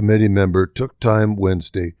 Each committee member took time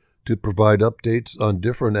Wednesday to provide updates on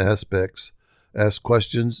different aspects, ask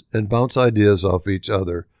questions, and bounce ideas off each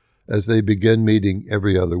other as they begin meeting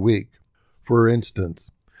every other week. For instance,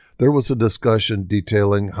 there was a discussion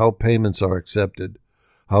detailing how payments are accepted,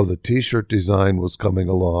 how the T-shirt design was coming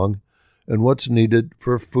along, and what's needed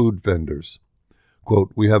for food vendors.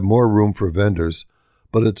 Quote, "We have more room for vendors,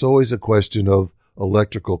 but it's always a question of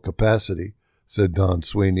electrical capacity," said Don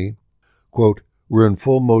Sweeney. Quote, "We're in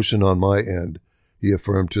full motion on my end," he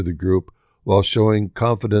affirmed to the group, while showing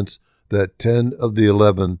confidence that 10 of the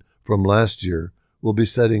 11 from last year will be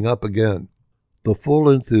setting up again. The full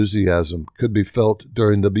enthusiasm could be felt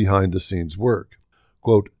during the behind-the-scenes work.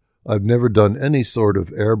 Quote, "I've never done any sort of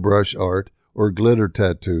airbrush art or glitter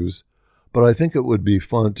tattoos, but I think it would be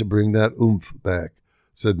fun to bring that oomph back,"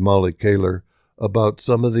 said Molly Kaler about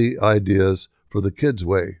some of the ideas for the Kids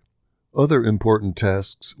Way. Other important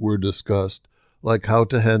tasks were discussed, like how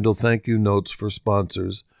to handle thank you notes for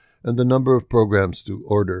sponsors and the number of programs to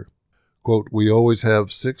order. Quote, "We always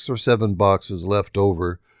have 6 or 7 boxes left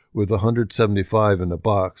over with 175 in a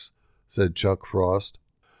box," said Chuck Frost.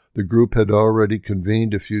 The group had already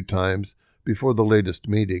convened a few times before the latest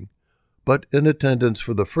meeting, but in attendance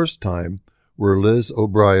for the first time were Liz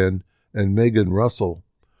O'Brien and Megan Russell,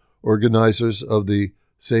 organizers of the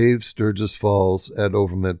Save Sturgis Falls at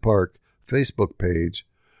Overman Park Facebook page,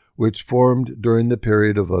 which formed during the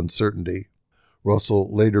period of uncertainty.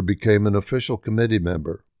 Russell later became an official committee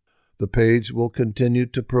member. The page will continue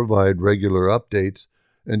to provide regular updates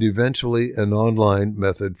and eventually an online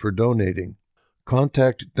method for donating.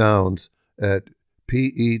 Contact Downs at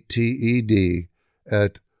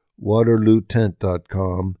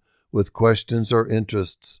peted@waterlootent.com with questions or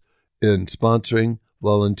interests in sponsoring,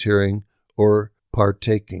 volunteering, or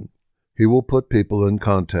partaking. He will put people in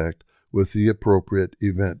contact with the appropriate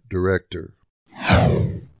event director.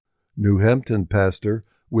 New Hampton pastor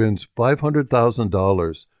wins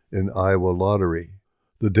 $500,000 in Iowa lottery.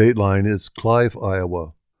 The dateline is Clive,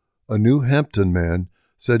 Iowa. A New Hampton man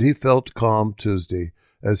said he felt calm Tuesday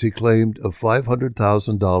as he claimed a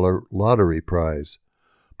 $500,000 lottery prize,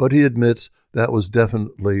 but he admits that was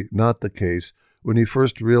definitely not the case when he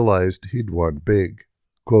first realized he'd won big.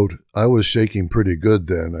 Quote, "I was shaking pretty good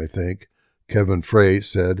then, I think," Kevin Frey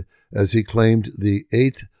said as he claimed the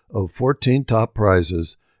 8th of 14 top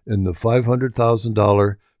prizes in the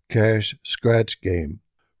 $500,000 cash scratch game.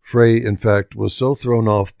 Frey, in fact, was so thrown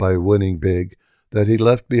off by winning big that he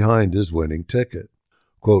left behind his winning ticket.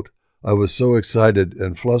 Quote, "I was so excited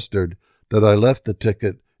and flustered that I left the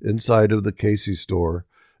ticket inside of the Casey store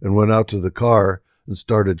and went out to the car and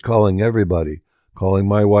started calling everybody, calling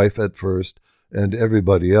my wife at first and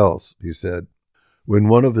everybody else," he said. When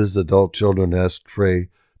one of his adult children asked Frey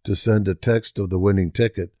to send a text of the winning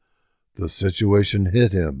ticket, the situation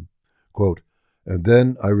hit him. Quote, "And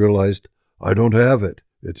then I realized I don't have it.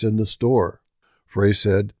 It's in the store." Frey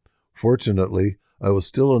said, "Fortunately, I was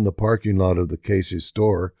still in the parking lot of the Casey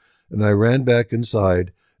store, and I ran back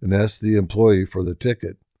inside and asked the employee for the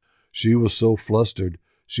ticket. She was so flustered,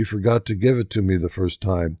 she forgot to give it to me the first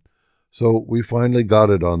time, so we finally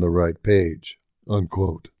got it on the right page."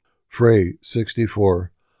 Unquote. Frey,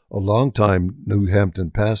 64, a longtime New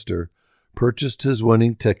Hampton pastor, purchased his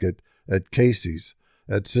winning ticket at Casey's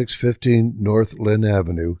at 615 North Lynn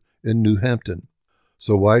Avenue in New Hampton.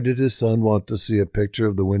 So why did his son want to see a picture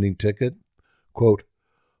of the winning ticket? Quote,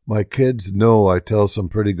 "My kids know I tell some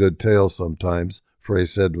pretty good tales sometimes," Frey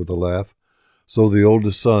said with a laugh. So the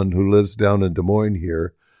oldest son, who lives down in Des Moines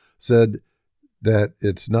here, said that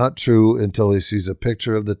it's not true until he sees a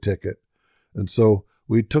picture of the ticket. And so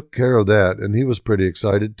we took care of that, and he was pretty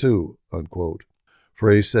excited too, unquote.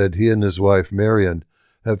 Frey said he and his wife, Marion,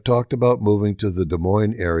 have talked about moving to the Des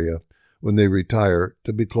Moines area when they retire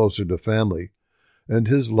to be closer to family, and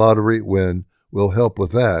his lottery win will help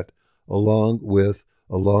with that, along with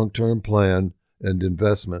a long-term plan and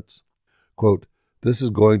investments. Quote, "This is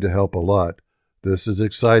going to help a lot. This is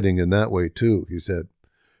exciting in that way too," he said.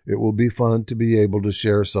 "It will be fun to be able to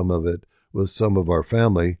share some of it with some of our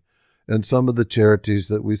family and some of the charities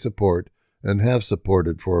that we support and have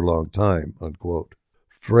supported for a long time," unquote.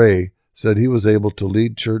 Frey said he was able to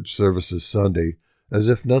lead church services Sunday as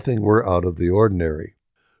if nothing were out of the ordinary.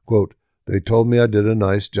 Quote, "They told me I did a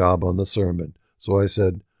nice job on the sermon, so I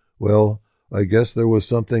said, well, I guess there was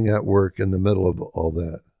something at work in the middle of all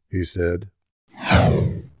that," he said.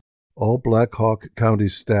 All Black Hawk County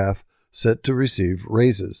staff set to receive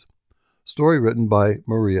raises. Story written by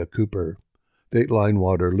Maria Cooper. Dateline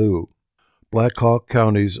Waterloo. Black Hawk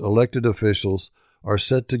County's elected officials are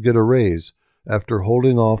set to get a raise after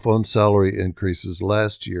holding off on salary increases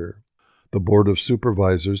last year. The Board of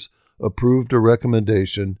Supervisors approved a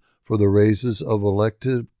recommendation for the raises of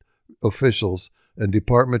elected officials and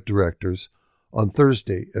department directors on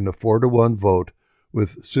Thursday in a 4-1 vote,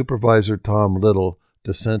 with Supervisor Tom Little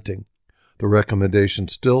dissenting. The recommendation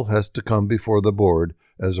still has to come before the board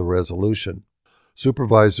as a resolution.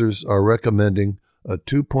 Supervisors are recommending a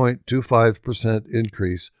 2.25%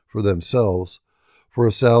 increase for themselves for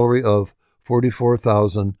a salary of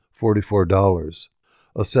 $44,044,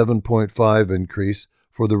 a 7.5% increase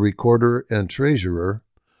for the recorder and treasurer,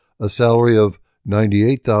 a salary of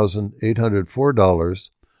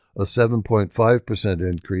 $98,804, a 7.5%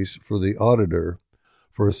 increase for the auditor,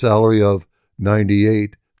 for a salary of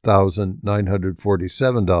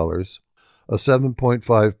 $98,947, a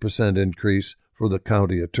 7.5% increase for the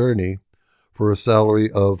county attorney, for a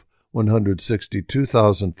salary of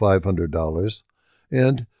 $162,500,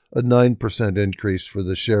 and a 9% increase for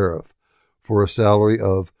the sheriff, for a salary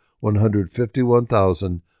of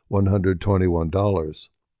 $151,121.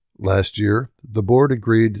 Last year, the board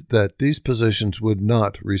agreed that these positions would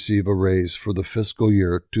not receive a raise for the fiscal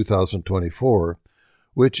year 2024,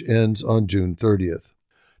 which ends on June 30th.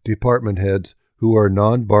 Department heads who are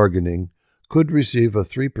non-bargaining could receive a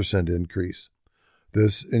 3% increase.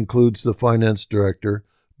 This includes the finance director,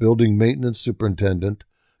 building maintenance superintendent,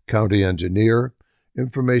 county engineer,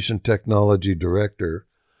 information technology director,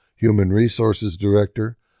 human resources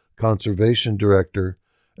director, conservation director,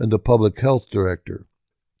 and the public health director.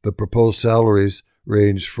 The proposed salaries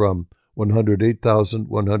range from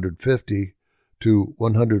 $108,150 to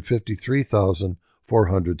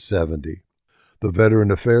 $153,470. The Veteran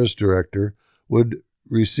Affairs Director would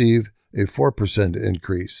receive a 4%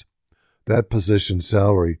 increase. That position's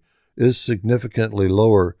salary is significantly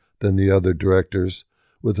lower than the other directors,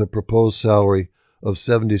 with a proposed salary of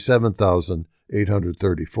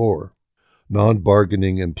 $77,834.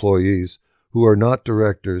 Non-bargaining employees who are not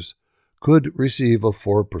directors could receive a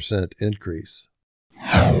 4% increase.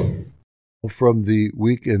 From the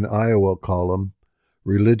Week in Iowa column,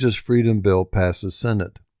 Religious Freedom Bill passes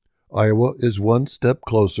Senate. Iowa is one step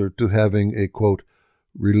closer to having a, quote,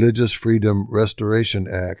 Religious Freedom Restoration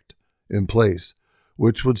Act in place,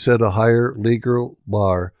 which would set a higher legal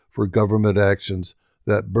bar for government actions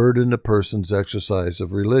that burden a person's exercise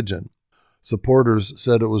of religion. Supporters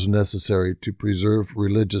said it was necessary to preserve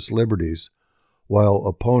religious liberties, while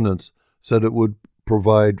opponents said it would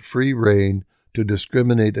provide free rein to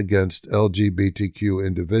discriminate against LGBTQ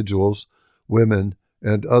individuals, women,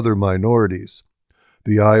 and other minorities.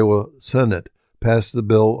 The Iowa Senate passed the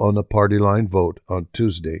bill on a party line vote on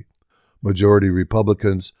Tuesday. Majority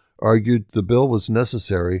Republicans argued the bill was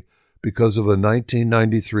necessary because of a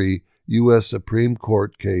 1993 U.S. Supreme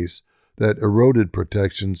Court case that eroded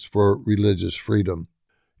protections for religious freedom.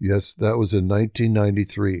 Yes, that was in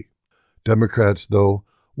 1993. Democrats, though,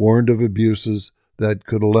 warned of abuses that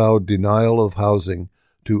could allow denial of housing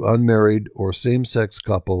to unmarried or same-sex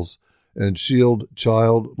couples and shield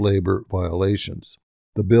child labor violations.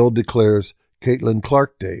 The bill declares Caitlin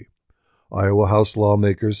Clark Day. Iowa House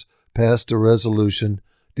lawmakers passed a resolution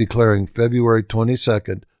declaring February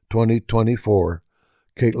 22, 2024,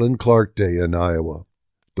 Caitlin Clark Day in Iowa.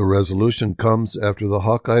 The resolution comes after the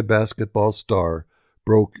Hawkeye basketball star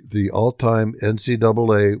broke the all-time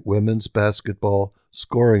NCAA women's basketball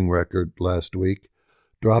scoring record last week,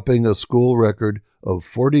 dropping a school record of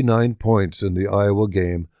 49 points in the Iowa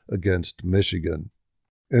game against Michigan.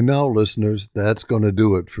 And now, listeners, that's going to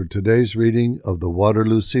do it for today's reading of the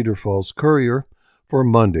Waterloo Cedar Falls Courier for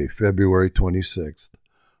Monday, February 26th.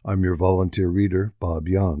 I'm your volunteer reader, Bob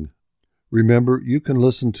Young. Remember, you can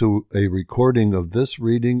listen to a recording of this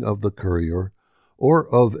reading of the Courier or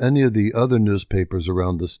of any of the other newspapers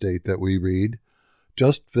around the state that we read.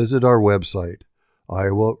 Just visit our website,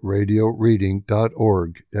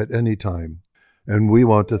 iowaradioreading.org, at any time. And we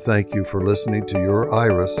want to thank you for listening to your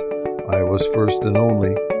IRIS, Iowa's first and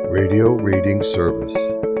only radio reading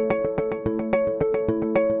service.